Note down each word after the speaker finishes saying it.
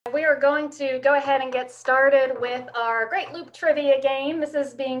are going to go ahead and get started with our Great Loop Trivia game. This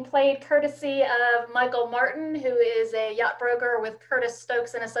is being played courtesy of Michael Martin, who is a yacht broker with Curtis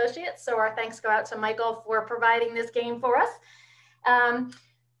Stokes and Associates. So our thanks go out to Michael for providing this game for us.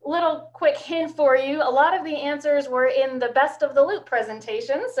 Little quick hint for you, a lot of the answers were in the Best of the Loop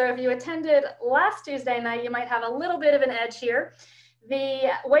presentation. So if you attended last Tuesday night, you might have a little bit of an edge here.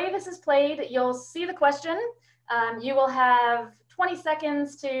 The way this is played, you'll see the question. You will have 20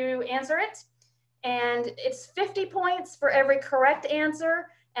 seconds to answer it, and it's 50 points for every correct answer,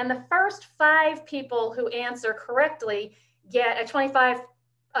 and the first 5 people who answer correctly get a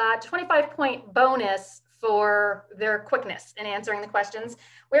 25-point bonus for their quickness in answering the questions.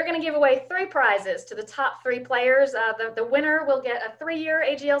 We're going to give away 3 prizes to the top 3 players. The winner will get a 3-year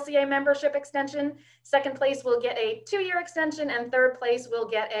AGLCA membership extension, second place will get a 2-year extension, and third place will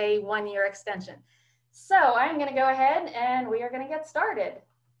get a 1-year extension. So I'm going to go ahead and we are going to get started.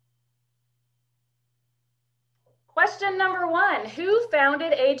 Question number 1, who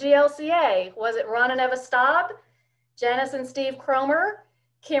founded AGLCA? Was it Ron and Eva Staub, Janice and Steve Cromer,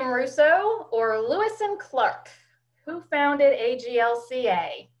 Kim Russo, or Lewis and Clark? Who founded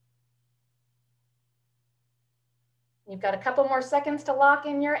AGLCA? You've got a couple more seconds to lock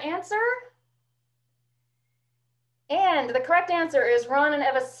in your answer. And the correct answer is Ron and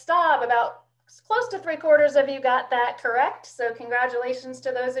Eva Staub. About close to 3/4 of you got that correct. So congratulations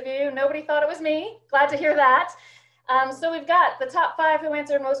to those of you. Nobody thought it was me. Glad to hear that. So we've got the top 5 who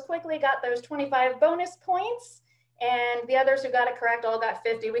answered most quickly got those 25 bonus points. And the others who got it correct all got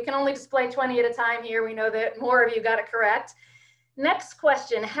 50. We can only display 20 at a time here. We know that more of you got it correct. Next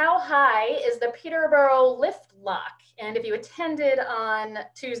question, how high is the Peterborough lift lock? And if you attended on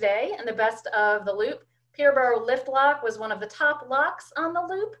Tuesday and the Best of the Loop, Peterborough lift lock was one of the top locks on the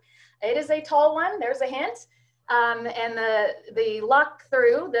loop. It is a tall one, there's a hint. And the lock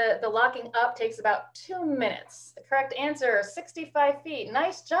through, the locking up takes about 2 minutes. The correct answer, 65 feet.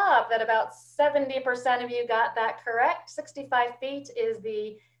 Nice job that about 70% of you got that correct. 65 feet is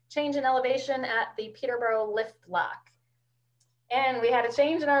the change in elevation at the Peterborough lift lock. And we had a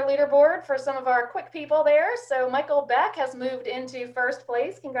change in our leaderboard for some of our quick people there. So Michael Beck has moved into first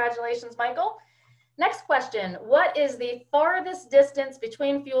place. Congratulations, Michael. Next question, what is the farthest distance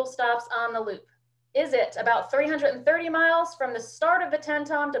between fuel stops on the loop? Is it about 330 miles from the start of the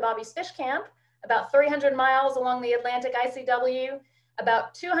Tenn-Tom to Bobby's Fish Camp, about 300 miles along the Atlantic ICW,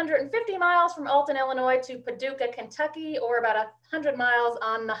 about 250 miles from Alton, Illinois to Paducah, Kentucky, or about 100 miles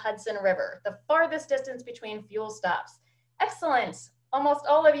on the Hudson River? The farthest distance between fuel stops. Excellent. Almost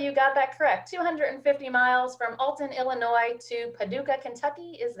all of you got that correct. 250 miles from Alton, Illinois to Paducah,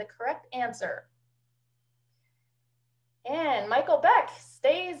 Kentucky is the correct answer. And Michael Beck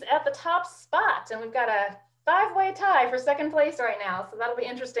stays at the top spot, and we've got a 5-way tie for second place right now. So that'll be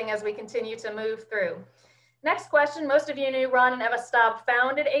interesting as we continue to move through. Next question, most of you knew Ron and Eva Staub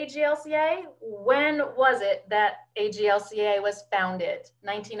founded AGLCA. When was it that AGLCA was founded?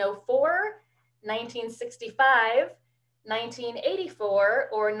 1904, 1965, 1984,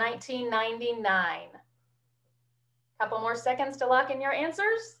 or 1999? Couple more seconds to lock in your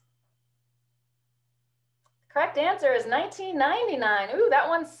answers. Correct answer is 1999. Ooh, that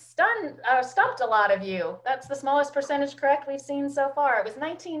one stumped a lot of you. That's the smallest percentage correct we've seen so far. It was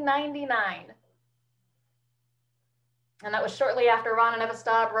 1999. And that was shortly after Ron and Eva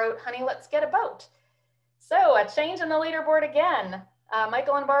Staub wrote, Honey, Let's Get a Boat. So a change in the leaderboard again.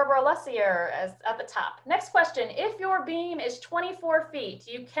 Michael and Barbara Lussier as at the top. Next question, if your beam is 24 feet,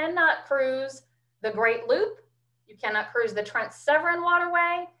 you cannot cruise the Great Loop, you cannot cruise the Trent Severn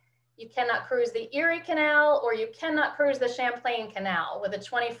Waterway, you cannot cruise the Erie Canal, or you cannot cruise the Champlain Canal with a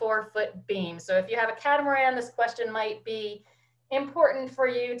 24-foot beam. So if you have a catamaran, this question might be important for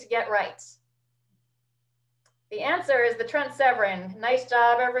you to get right. The answer is the Trent Severn. Nice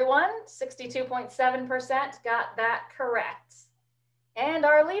job, everyone. 62.7% got that correct. And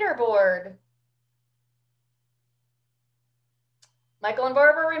our leaderboard. Michael and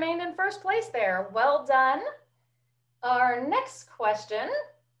Barbara remained in first place there. Well done. Our next question.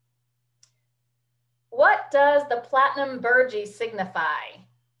 What does the platinum burgee signify?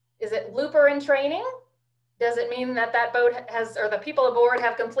 Is it looper in training? Does it mean that that boat has, or the people aboard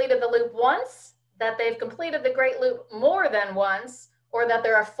have completed the loop once, that they've completed the Great Loop more than once, or that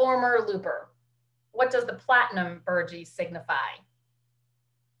they're a former looper? What does the platinum burgee signify?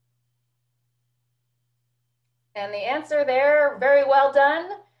 And the answer there, very well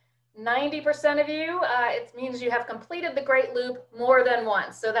done. 90% of you, it means you have completed the Great Loop more than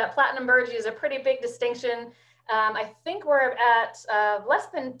once. So that platinum burgee is a pretty big distinction. I think we're at less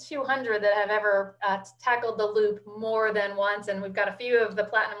than 200 that have ever tackled the loop more than once, and we've got a few of the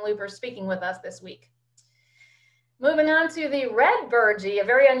Platinum Loopers speaking with us this week. Moving on to the red burgee, a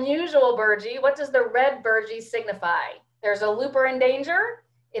very unusual burgee. What does the red burgee signify? There's a looper in danger,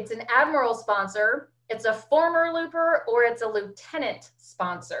 it's an admiral sponsor, it's a former looper, or it's a lieutenant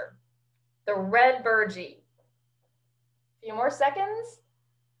sponsor. The red burgee. A few more seconds.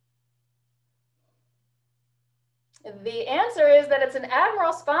 The answer is that it's an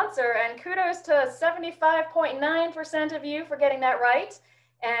admiral sponsor, and kudos to 75.9% of you for getting that right.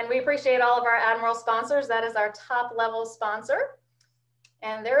 And we appreciate all of our admiral sponsors. That is our top level sponsor.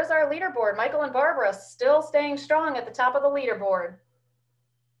 And there's our leaderboard. Michael and Barbara still staying strong at the top of the leaderboard.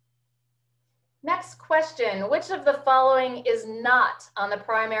 Next question, which of the following is not on the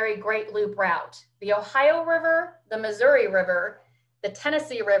primary Great Loop route? The Ohio River, the Missouri River, the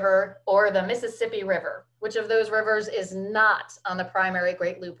Tennessee River, or the Mississippi River? Which of those rivers is not on the primary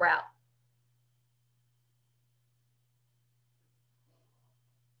Great Loop route?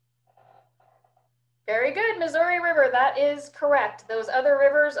 Very good, Missouri River, that is correct. Those other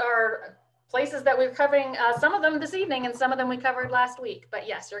rivers are places that we're covering, some of them this evening and some of them we covered last week. But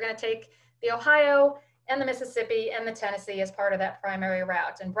yes, you're gonna take the Ohio and the Mississippi and the Tennessee as part of that primary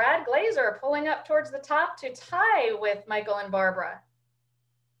route. And Brad Glazer pulling up towards the top to tie with Michael and Barbara.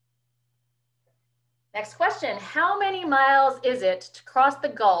 Next question, how many miles is it to cross the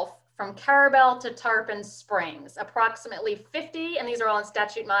Gulf from Carabel to Tarpon Springs? Approximately 50, and these are all in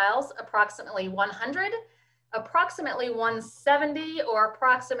statute miles, approximately 100, approximately 170, or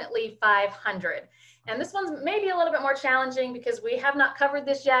approximately 500. And this one's maybe a little bit more challenging because we have not covered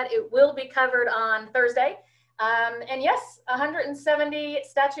this yet. It will be covered on Thursday. And yes, 170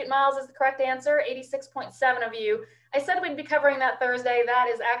 statute miles is the correct answer, 86.7 of you. I said we'd be covering that Thursday. That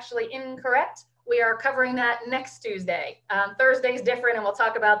is actually incorrect. We are covering that next Tuesday. Thursday's different, and we'll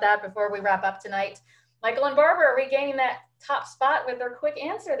talk about that before we wrap up tonight. Michael and Barbara are regaining that top spot with their quick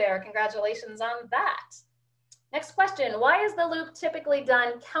answer there. Congratulations on that. Next question, why is the loop typically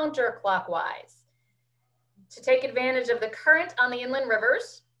done counterclockwise? To take advantage of the current on the inland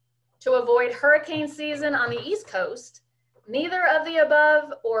rivers, to avoid hurricane season on the East Coast, neither of the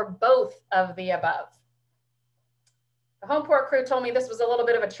above, or both of the above? The home port crew told me this was a little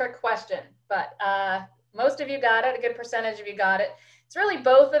bit of a trick question, but most of you got it, a good percentage of you got it. It's really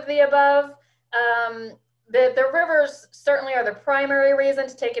both of the above. The rivers certainly are the primary reason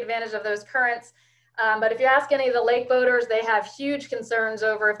to take advantage of those currents. But if you ask any of the lake boaters, they have huge concerns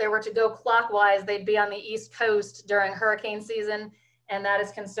over if they were to go clockwise, they'd be on the East Coast during hurricane season. And that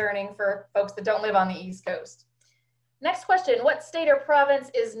is concerning for folks that don't live on the East Coast. Next question, what state or province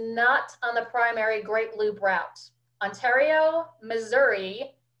is not on the primary Great Loop route? Ontario,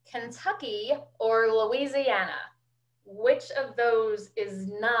 Missouri, Kentucky, or Louisiana? Which of those is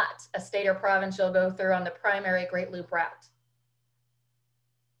not a state or province you'll go through on the primary Great Loop route?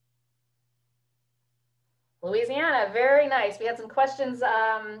 Louisiana, very nice. We had some questions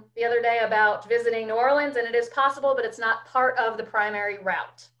the other day about visiting New Orleans, and it is possible, but it's not part of the primary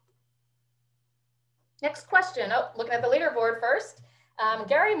route. Next question, oh, looking at the leaderboard first.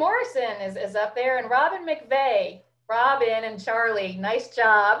 Gary Morrison is up there, and Robin McVeigh. Robin and Charlie, nice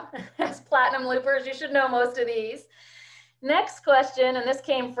job. As Platinum Loopers, you should know most of these. Next question, and this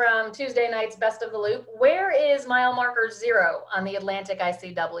came from Tuesday night's Best of the Loop. Where is mile marker 0 on the Atlantic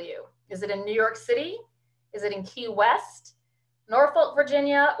ICW? Is it in New York City? Is it in Key West, Norfolk,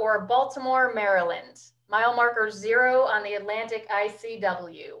 Virginia, or Baltimore, Maryland? Mile marker 0 on the Atlantic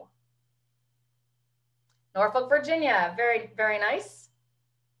ICW. Norfolk, Virginia, very, very nice.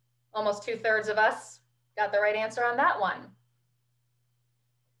 Almost 2/3 of us got the right answer on that one.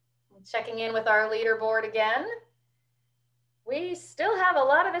 Checking in with our leaderboard again. We still have a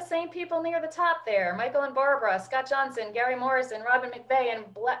lot of the same people near the top there. Michael and Barbara, Scott Johnson, Gary Morrison, Robin McVeigh,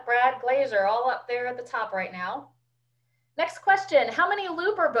 and Brad Glazer all up there at the top right now. Next question, how many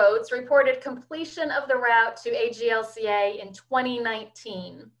looper boats reported completion of the route to AGLCA in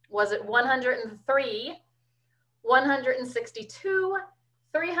 2019? Was it 103, 162,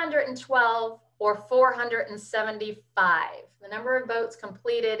 312, or 475? The number of boats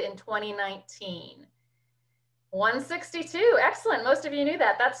completed in 2019. 162, excellent. Most of you knew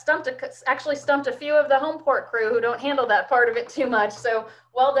that. That actually stumped a few of the home port crew who don't handle that part of it too much. So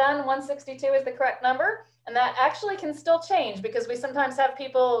well done, 162 is the correct number. And that actually can still change because we sometimes have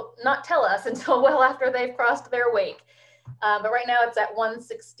people not tell us until well after they've crossed their wake. But right now it's at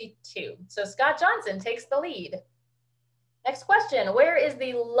 162. So Scott Johnson takes the lead. Next question, where is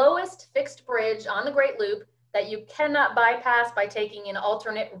the lowest fixed bridge on the Great Loop that you cannot bypass by taking an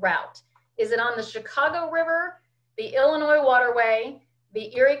alternate route? Is it on the Chicago River, the Illinois Waterway,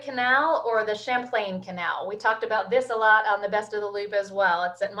 the Erie Canal, or the Champlain Canal? We talked about this a lot on the Best of the Loop as well.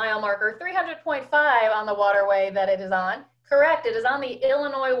 It's at mile marker 300.5 on the waterway that it is on. Correct, it is on the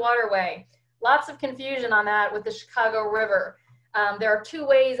Illinois Waterway. Lots of confusion on that with the Chicago River. There are two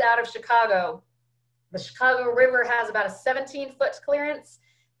ways out of Chicago. The Chicago River has about a 17-foot clearance.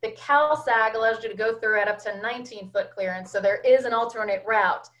 The CalSag allows you to go through it up to 19-foot clearance, so there is an alternate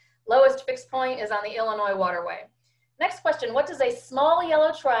route. Lowest fixed point is on the Illinois Waterway. Next question, what does a small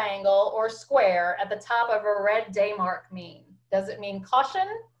yellow triangle or square at the top of a red day mark mean? Does it mean caution?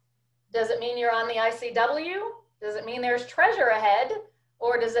 Does it mean you're on the ICW? Does it mean there's treasure ahead?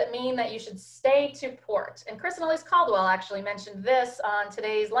 Or does it mean that you should stay to port? And Chris and Elise Caldwell actually mentioned this on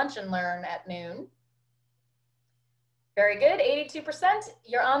today's Lunch and Learn at noon. Very good, 82%.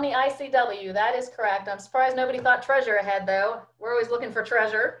 You're on the ICW, that is correct. I'm surprised nobody thought treasure ahead though. We're always looking for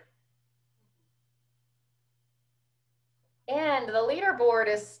treasure. And the leaderboard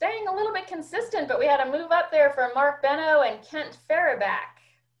is staying a little bit consistent, but we had a move up there for Mark Benno and Kent Faraback.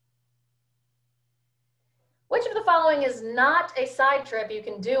 Which of the following is not a side trip you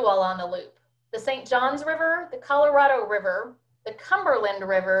can do while on the loop? The St. Johns River, the Colorado River, the Cumberland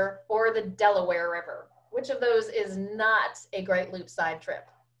River, or the Delaware River? Which of those is not a Great Loop side trip?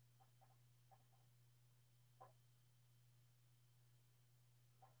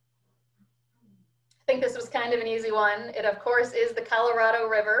 I think this was kind of an easy one. It, of course, is the Colorado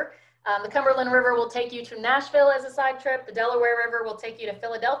River. The Cumberland River will take you to Nashville as a side trip. The Delaware River will take you to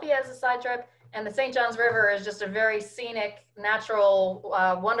Philadelphia as a side trip. And the St. Johns River is just a very scenic, natural,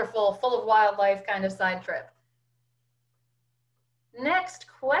 wonderful, full of wildlife kind of side trip. Next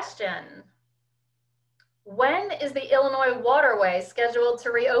question. When is the Illinois Waterway scheduled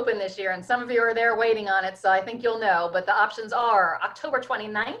to reopen this year? And some of you are there waiting on it, so I think you'll know. But the options are October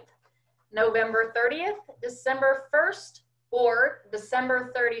 29th, November 30th, December 1st, or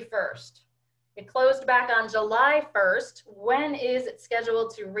December 31st. It closed back on July 1st. When is it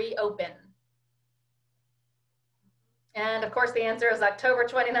scheduled to reopen? And of course, the answer is October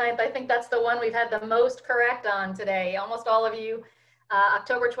 29th. I think that's the one we've had the most correct on today. Almost all of you.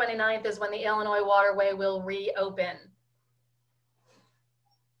 October 29th is when the Illinois Waterway will reopen.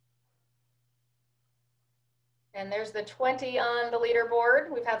 And there's the 20 on the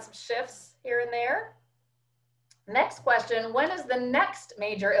leaderboard. We've had some shifts here and there. Next question, when is the next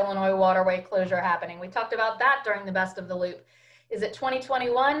major Illinois Waterway closure happening? We talked about that during the Best of the Loop. Is it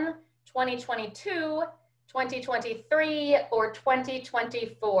 2021, 2022, 2023, or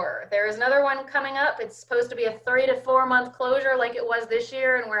 2024? There is another one coming up. It's supposed to be a 3 to 4 month closure like it was this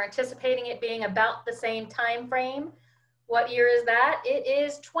year, and we're anticipating it being about the same time frame. What year is that? It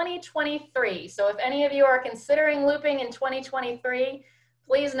is 2023. So if any of you are considering looping in 2023,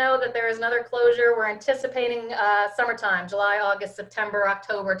 please know that there is another closure. We're anticipating summertime, July, August, September,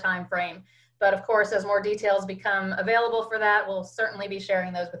 October time frame. But of course, as more details become available for that, we'll certainly be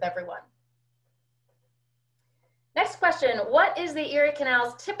sharing those with everyone. Next question, what is the Erie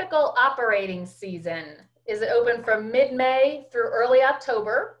Canal's typical operating season? Is it open from mid-May through early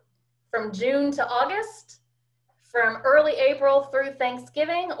October, from June to August, from early April through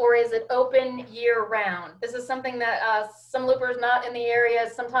Thanksgiving, or is it open year-round? This is something that some loopers not in the area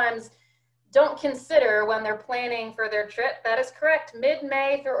sometimes don't consider when they're planning for their trip. That is correct,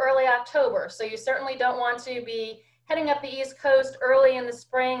 mid-May through early October. So you certainly don't want to be heading up the East Coast early in the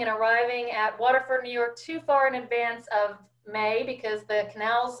spring and arriving at Waterford, New York too far in advance of May, because the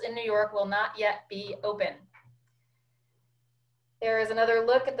canals in New York will not yet be open. There is another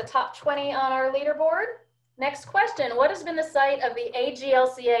look at the top 20 on our leaderboard. Next question, what has been the site of the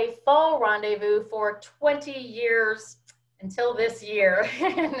AGLCA Fall Rendezvous for 20 years until this year?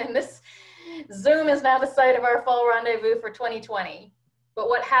 And this Zoom is now the site of our Fall Rendezvous for 2020. But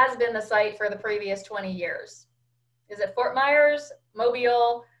what has been the site for the previous 20 years? Is it Fort Myers,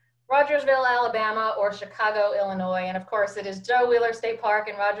 Mobile, Rogersville, Alabama, or Chicago, Illinois? And of course, it is Joe Wheeler State Park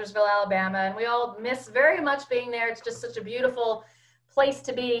in Rogersville, Alabama. And we all miss very much being there. It's just such a beautiful place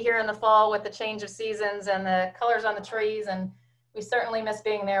to be here in the fall with the change of seasons and the colors on the trees. And we certainly miss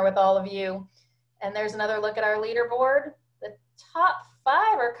being there with all of you. And there's another look at our leaderboard. The top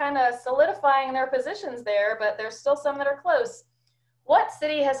 5 are kind of solidifying their positions there, but there's still some that are close. What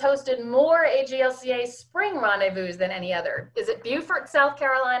city has hosted more AGLCA spring rendezvous than any other? Is it Beaufort, South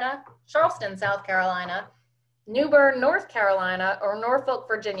Carolina, Charleston, South Carolina, New Bern, North Carolina, or Norfolk,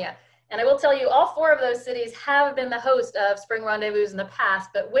 Virginia? And I will tell you, all 4 of those cities have been the host of spring rendezvous in the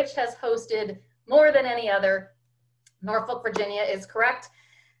past, but which has hosted more than any other? Norfolk, Virginia is correct.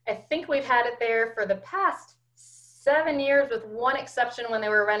 I think we've had it there for the past 7 years with one exception when they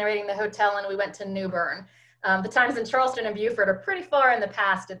were renovating the hotel and we went to New Bern. The times in Charleston and Beaufort are pretty far in the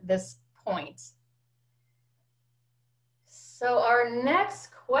past at this point. So our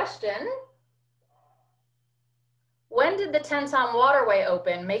next question, when did the Tenn-Tom Waterway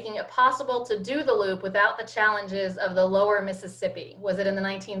open, making it possible to do the loop without the challenges of the lower Mississippi? Was it in the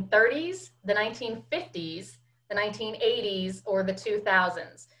 1930s, the 1950s, the 1980s, or the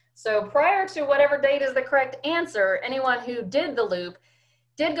 2000s? So prior to whatever date is the correct answer, anyone who did the loop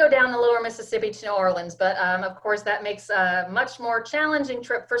did go down the lower Mississippi to New Orleans, but of course that makes a much more challenging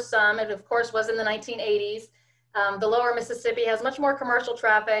trip for some. It of course was in the 1980s. The lower Mississippi has much more commercial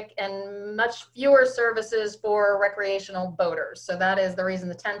traffic and much fewer services for recreational boaters. So that is the reason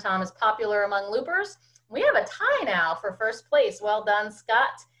the Tenn-Tom is popular among loopers. We have a tie now for first place. Well done,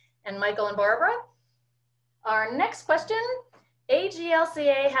 Scott and Michael and Barbara. Our next question,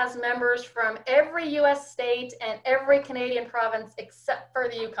 AGLCA has members from every US state and every Canadian province except for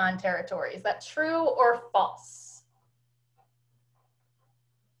the Yukon Territory. Is that true or false?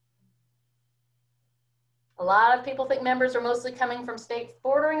 A lot of people think members are mostly coming from states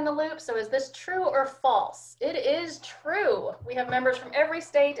bordering the loop, so is this true or false? It is true. We have members from every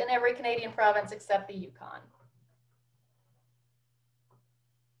state and every Canadian province except the Yukon.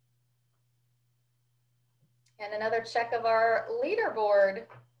 And another check of our leaderboard.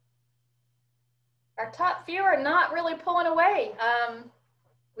 Our top few are not really pulling away.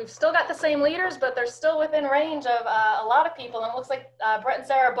 We've still got the same leaders, but they're still within range of a lot of people, and it looks like Brett and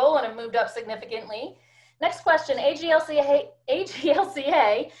Sarah Bolin have moved up significantly. Next question, AGLCA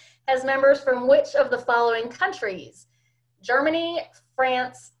has members from which of the following countries? Germany,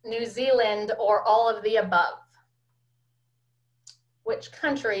 France, New Zealand, or all of the above? Which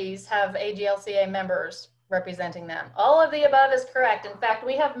countries have AGLCA members representing them? All of the above is correct. In fact,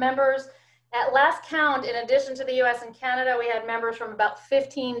 we have members at last count, in addition to the US and Canada, we had members from about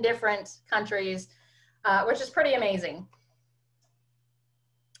 15 different countries, which is pretty amazing.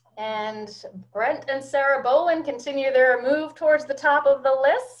 And Brent and Sarah Bolin continue their move towards the top of the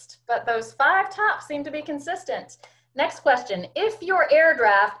list, but those 5 tops seem to be consistent. Next question, if your air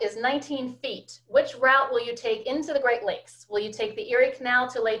draft is 19 feet, which route will you take into the Great Lakes? Will you take the Erie Canal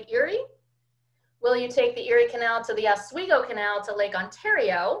to Lake Erie? Will you take the Erie Canal to the Oswego Canal to Lake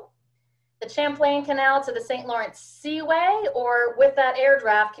Ontario? The Champlain Canal to the St. Lawrence Seaway? Or with that air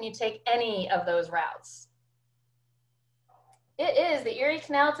draft, can you take any of those routes? It is the Erie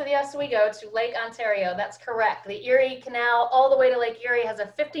Canal to the Oswego to Lake Ontario. That's correct. The Erie Canal all the way to Lake Erie has a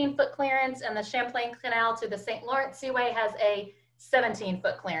 15-foot clearance, and the Champlain Canal to the St. Lawrence Seaway has a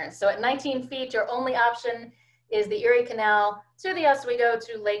 17-foot clearance. So at 19 feet, your only option is the Erie Canal to the Oswego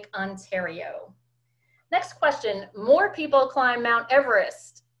to Lake Ontario. Next question, more people climb Mount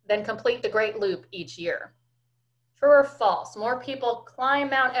Everest than complete the Great Loop each year. True or false? More people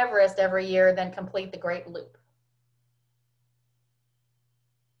climb Mount Everest every year than complete the Great Loop.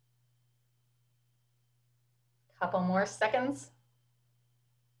 Couple more seconds.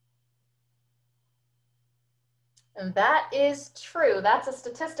 And that is true. That's a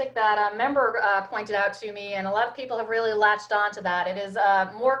statistic that a member pointed out to me, and a lot of people have really latched on to that. It is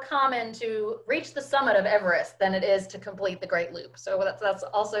more common to reach the summit of Everest than it is to complete the Great Loop. So that's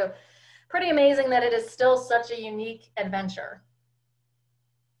also pretty amazing that it is still such a unique adventure.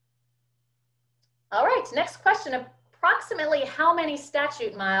 All right, next question. Approximately how many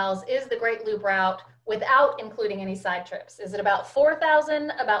statute miles is the Great Loop route without including any side trips? Is it about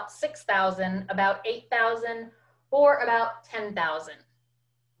 4,000, about 6,000, about 8,000, or about 10,000?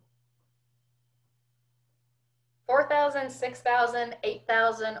 4,000, 6,000,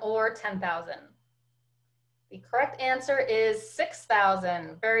 8,000, or 10,000? The correct answer is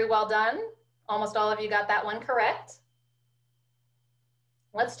 6,000. Very well done. Almost all of you got that one correct.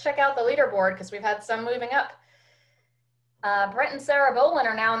 Let's check out the leaderboard because we've had some moving up. Brent and Sarah Bolin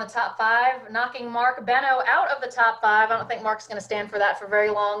are now in the top 5, knocking Mark Benno out of the top 5. I don't think Mark's going to stand for that for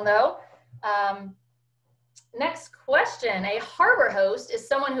very long, though. Next question. A harbor host is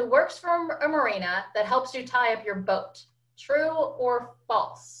someone who works for a marina that helps you tie up your boat. True or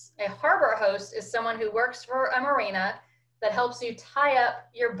false? A harbor host is someone who works for a marina that helps you tie up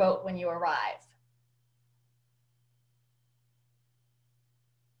your boat when you arrive.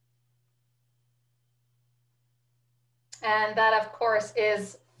 And that, of course,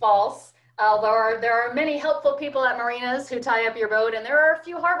 is false. Although there are many helpful people at marinas who tie up your boat, and there are a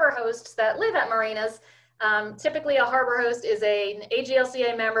few harbor hosts that live at marinas. Typically, a harbor host is an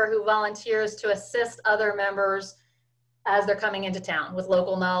AGLCA member who volunteers to assist other members as they're coming into town with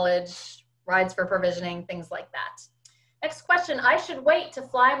local knowledge, rides for provisioning, things like that. Next question, I should wait to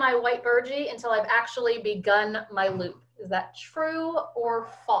fly my white burgee until I've actually begun my loop. Is that true or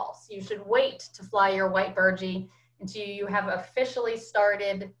false? You should wait to fly your white burgee until you have officially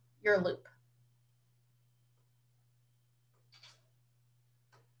started your loop.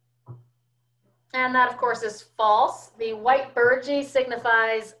 And that, of course, is false. The white burgee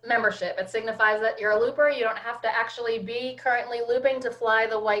signifies membership. It signifies that you're a looper. You don't have to actually be currently looping to fly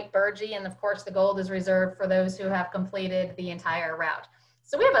the white burgee. And of course, the gold is reserved for those who have completed the entire route.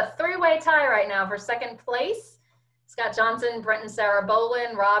 So we have a three-way tie right now for second place. Scott Johnson, Brenton Sarah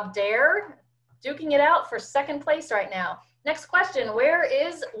Bolin, Rob Dare, duking it out for second place right now. Next question, where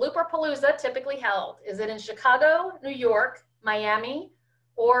is Looperpalooza typically held? Is it in Chicago, New York, Miami,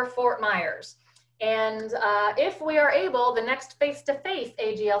 or Fort Myers? And if we are able, the next face-to-face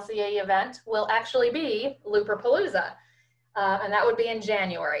AGLCA event will actually be Looperpalooza. And that would be in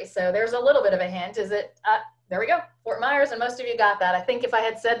January. So there's a little bit of a hint. Is it, there we go, Fort Myers, and most of you got that. I think if I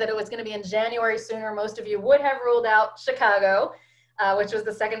had said that it was gonna be in January sooner, most of you would have ruled out Chicago, which was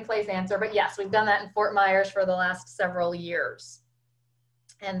the second place answer. But yes, we've done that in Fort Myers for the last several years.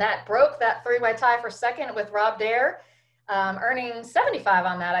 And that broke that three-way tie for second with Rob Dare. Earning 75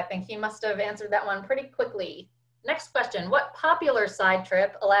 on that. I think he must have answered that one pretty quickly. Next question, what popular side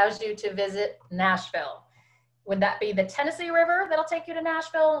trip allows you to visit Nashville? Would that be the Tennessee River that'll take you to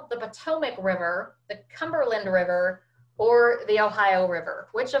Nashville, the Potomac River, the Cumberland River, or the Ohio River?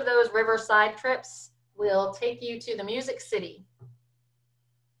 Which of those river side trips will take you to the Music City?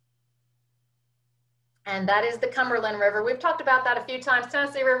 And that is the Cumberland River. We've talked about that a few times.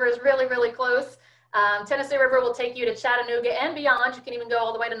 Tennessee River is really, really close. Tennessee River will take you to Chattanooga and beyond. You can even go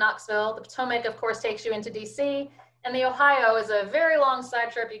all the way to Knoxville. The Potomac, of course, takes you into DC. And the Ohio is a very long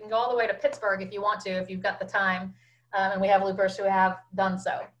side trip. You can go all the way to Pittsburgh if you want to, if you've got the time. And we have loopers who have done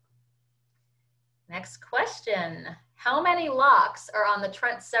so. Next question. How many locks are on the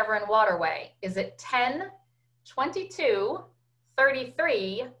Trent-Severn Waterway? Is it 10, 22,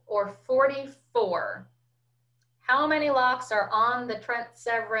 33, or 44? How many locks are on the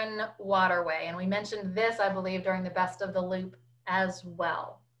Trent-Severn Waterway? And we mentioned this, I believe, during the Best of the Loop as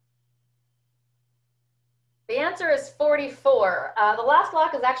well. The answer is 44. The last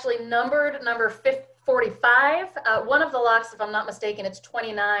lock is actually numbered number 45. One of the locks, if I'm not mistaken, it's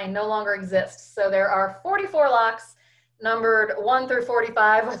 29, no longer exists. So there are 44 locks numbered 1 through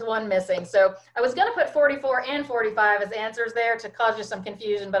 45 with one missing. So I was gonna put 44 and 45 as answers there to cause you some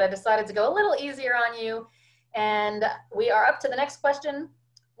confusion, but I decided to go a little easier on you. And we are up to the next question.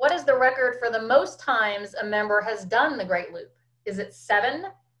 What is the record for the most times a member has done the Great Loop? Is it 7,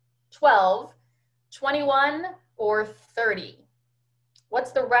 12, 21, or 30?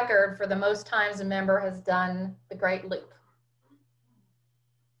 What's the record for the most times a member has done the Great Loop?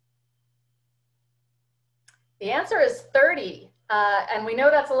 The answer is 30. And we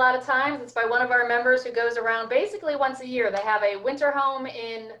know that's a lot of times. It's by one of our members who goes around basically once a year. They have a winter home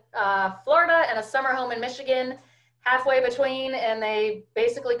in Florida and a summer home in Michigan, halfway between, and they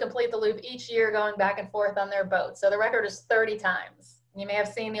basically complete the loop each year going back and forth on their boat. So the record is 30 times. You may have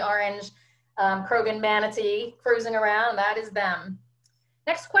seen the orange Krogan manatee cruising around. That is them.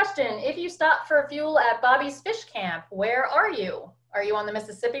 Next question. If you stop for fuel at Bobby's Fish Camp, where are you? Are you on the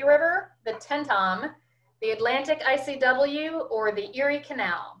Mississippi River, the Tentom, the Atlantic ICW, or the Erie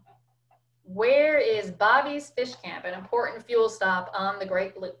Canal? Where is Bobby's Fish Camp, an important fuel stop on the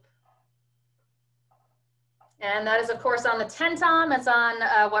Great Loop? And that is, of course, on the Tentom. It's on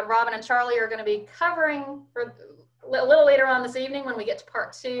what Robin and Charlie are going to be covering for a little later on this evening when we get to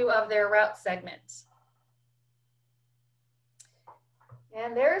part 2 of their route segment.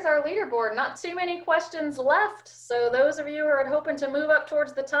 And there's our leaderboard. Not too many questions left. So those of you who are hoping to move up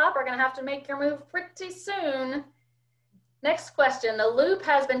towards the top are going to have to make your move pretty soon. Next question. The loop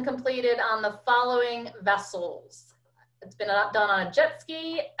has been completed on the following vessels. It's been done on a jet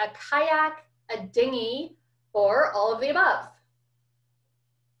ski, a kayak, a dinghy, or all of the above.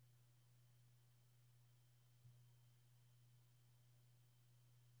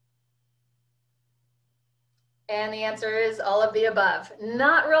 And the answer is all of the above.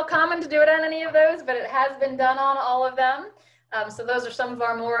 Not real common to do it on any of those, but it has been done on all of them. So those are some of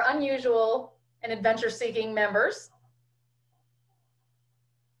our more unusual and adventure-seeking members.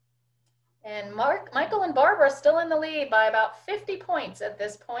 And Michael and Barbara still in the lead by about 50 points at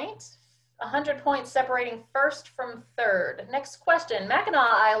this point. 100 points separating first from third. Next question.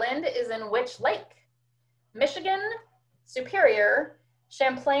 Mackinac Island is in which lake? Michigan, Superior,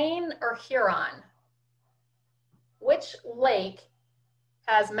 Champlain, or Huron? Which lake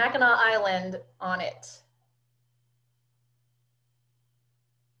has Mackinac Island on it?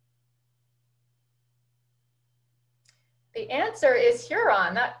 The answer is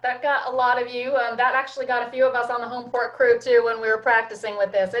Huron. That got a lot of you. That actually got a few of us on the home port crew too when we were practicing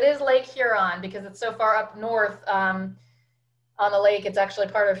with this. It is Lake Huron because it's so far up north on the lake. It's actually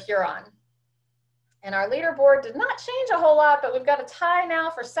part of Huron. And our leaderboard did not change a whole lot, but we've got a tie now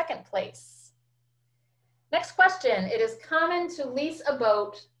for second place. Next question. It is common to lease a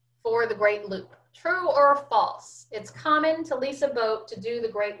boat for the Great Loop. True or false? It's common to lease a boat to do the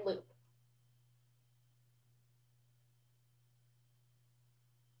Great Loop.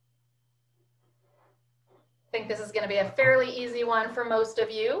 I think this is going to be a fairly easy one for most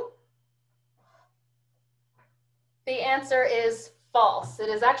of you. The answer is false. It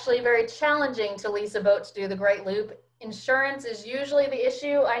is actually very challenging to lease a boat to do the Great Loop. Insurance is usually the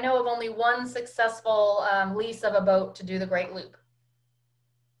issue. I know of only one successful lease of a boat to do the Great Loop.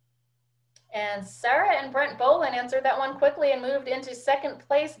 And Sarah and Brent Bolin answered that one quickly and moved into second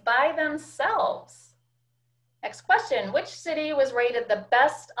place by themselves. Next question, which city was rated the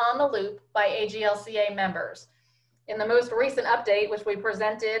best on the loop by AGLCA members? In the most recent update, which we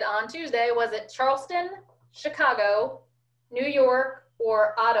presented on Tuesday, was it Charleston, Chicago, New York,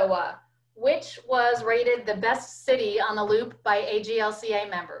 or Ottawa? Which was rated the best city on the loop by AGLCA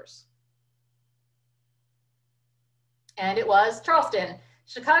members? And it was Charleston.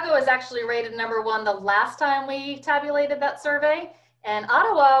 Chicago is actually rated #1 the last time we tabulated that survey. And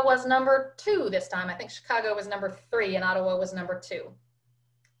Ottawa was #2 this time. I think Chicago was #3 and Ottawa was #2.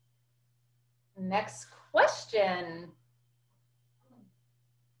 Next question.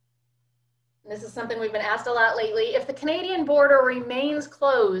 This is something we've been asked a lot lately. If the Canadian border remains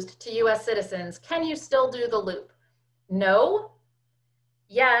closed to US citizens, can you still do the loop? No.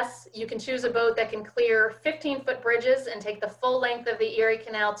 Yes, you can choose a boat that can clear 15-foot bridges and take the full length of the Erie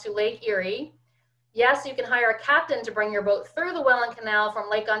Canal to Lake Erie. Yes, you can hire a captain to bring your boat through the Welland Canal from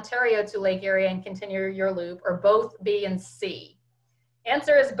Lake Ontario to Lake Erie and continue your loop, or both B and C.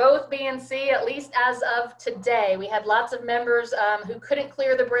 Answer is both B and C, at least as of today. We had lots of members who couldn't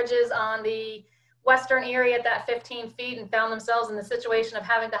clear the bridges on the Western Erie at that 15 feet and found themselves in the situation of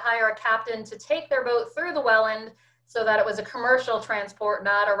having to hire a captain to take their boat through the Welland so that it was a commercial transport,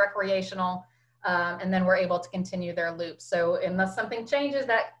 not a recreational. And then we're able to continue their loop. So unless something changes,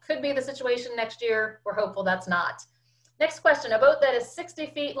 that could be the situation next year. We're hopeful that's not. Next question, a boat that is 60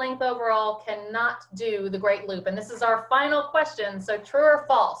 feet length overall cannot do the Great Loop. And this is our final question, so true or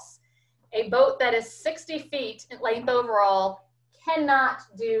false? A boat that is 60 feet in length overall cannot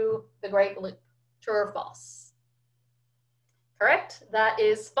do the Great Loop. True or false? Correct, that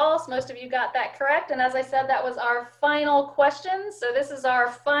is false. Most of you got that correct. And as I said, that was our final question. So this is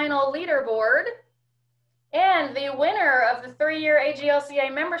our final leaderboard. And the winner of the 3-year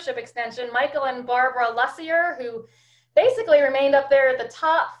AGLCA membership extension, Michael and Barbara Lussier, who basically remained up there at the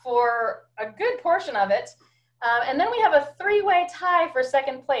top for a good portion of it. And then we have a 3-way tie for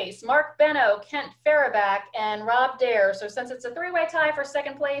second place. Mark Benno, Kent Faraback, and Rob Dare. So since it's a 3-way tie for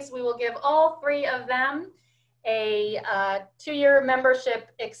second place, we will give all 3 of them a 2-year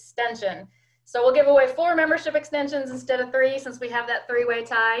membership extension. So we'll give away 4 membership extensions instead of 3 since we have that 3-way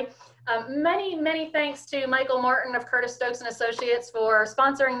tie. Many thanks to Michael Martin of Curtis Stokes and Associates for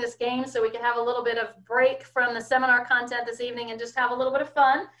sponsoring this game so we can have a little bit of break from the seminar content this evening and just have a little bit of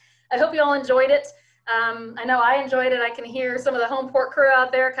fun. I hope you all enjoyed it. I know I enjoyed it. I can hear some of the home port crew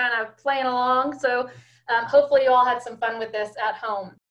out there kind of playing along. So hopefully you all had some fun with this at home.